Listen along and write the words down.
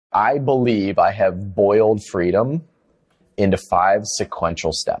I believe I have boiled freedom into 5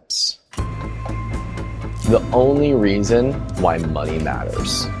 sequential steps. The only reason why money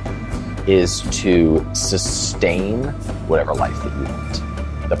matters is to sustain whatever life that you want.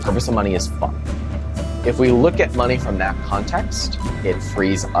 The purpose of money is fun. If we look at money from that context, it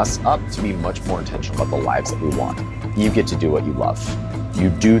frees us up to be much more intentional about the lives that we want. You get to do what you love.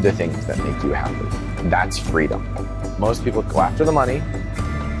 You do the things that make you happy. That's freedom. Most people go after the money,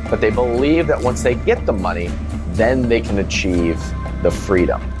 but they believe that once they get the money, then they can achieve the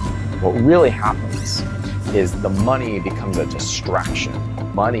freedom. What really happens is the money becomes a distraction.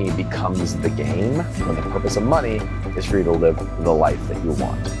 Money becomes the game, when the purpose of money is for you to live the life that you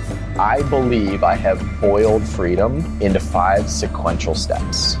want. I believe I have boiled freedom into 5 sequential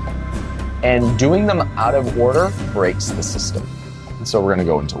steps. And doing them out of order breaks the system. And so we're gonna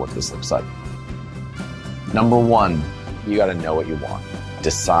go into what this looks like. Number 1, you gotta know what you want.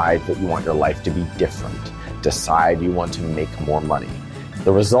 Decide that you want your life to be different. Decide you want to make more money.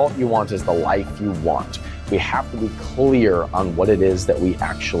 The result you want is the life you want. We have to be clear on what it is that we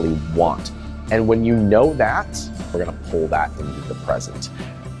actually want. And when you know that, we're gonna pull that into the present.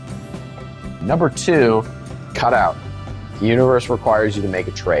 Number 2, cut out. The universe requires you to make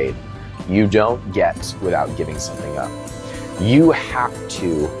a trade. You don't get without giving something up. You have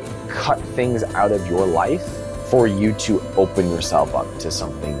to cut things out of your life for you to open yourself up to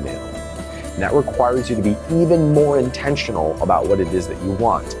something new. And that requires you to be even more intentional about what it is that you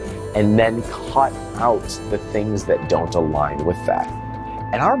want, and then cut out the things that don't align with that.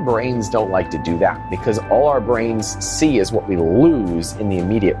 And our brains don't like to do that because all our brains see is what we lose in the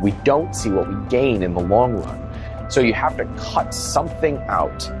immediate. We don't see what we gain in the long run. So you have to cut something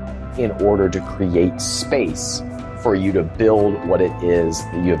out in order to create space for you to build what it is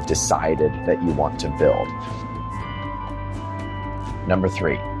that you have decided that you want to build. Number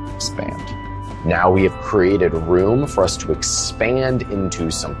 3, expand. Now we have created room for us to expand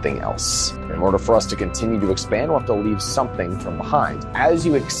into something else. In order for us to continue to expand, we'll have to leave something from behind. As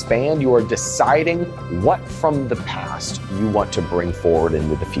you expand, you are deciding what from the past you want to bring forward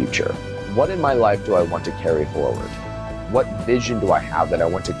into the future. What in my life do I want to carry forward? What vision do I have that I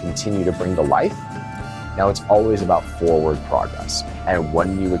want to continue to bring to life? Now it's always about forward progress. And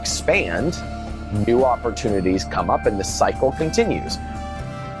when you expand, new opportunities come up and the cycle continues.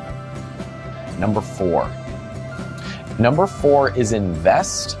 Number 4. Number 4 is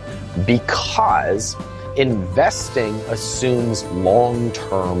invest, because investing assumes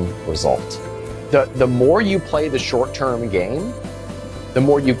long-term result. The more you play the short-term game, the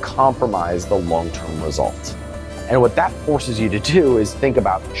more you compromise the long-term result. And what that forces you to do is think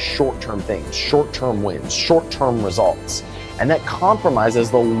about short-term things, short-term wins, short-term results. And that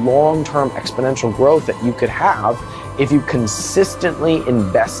compromises the long-term exponential growth that you could have if you consistently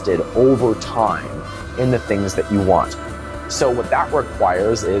invested over time in the things that you want. So what that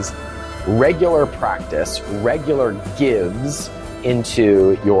requires is regular practice, regular gives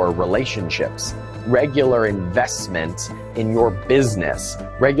into your relationships, regular investment in your business,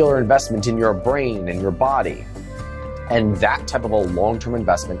 regular investment in your brain and your body. And that type of a long-term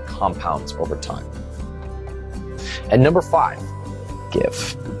investment compounds over time. And number 5,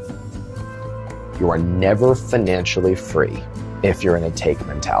 give. You are never financially free if you're in a take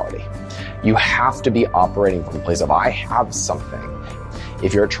mentality. You have to be operating from a place of, I have something.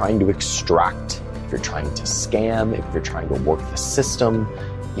 If you're trying to extract, if you're trying to scam, if you're trying to work the system,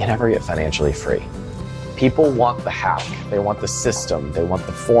 you never get financially free. People want the hack, they want the system, they want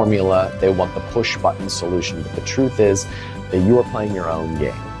the formula, they want the push button solution. But the truth is that you are playing your own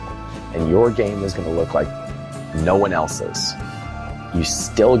game, and your game is going to look like no one else's. You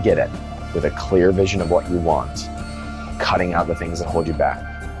still get it with a clear vision of what you want, cutting out the things that hold you back,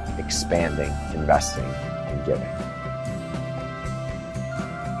 expanding, investing, and giving.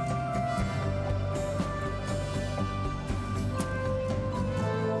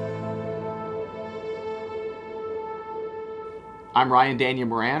 I'm Ryan Daniel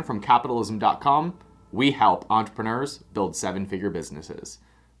Moran from Capitalism.com. We help entrepreneurs build 7-figure businesses.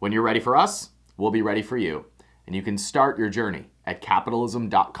 When you're ready for us, we'll be ready for you. And you can start your journey at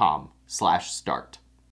Capitalism.com/start.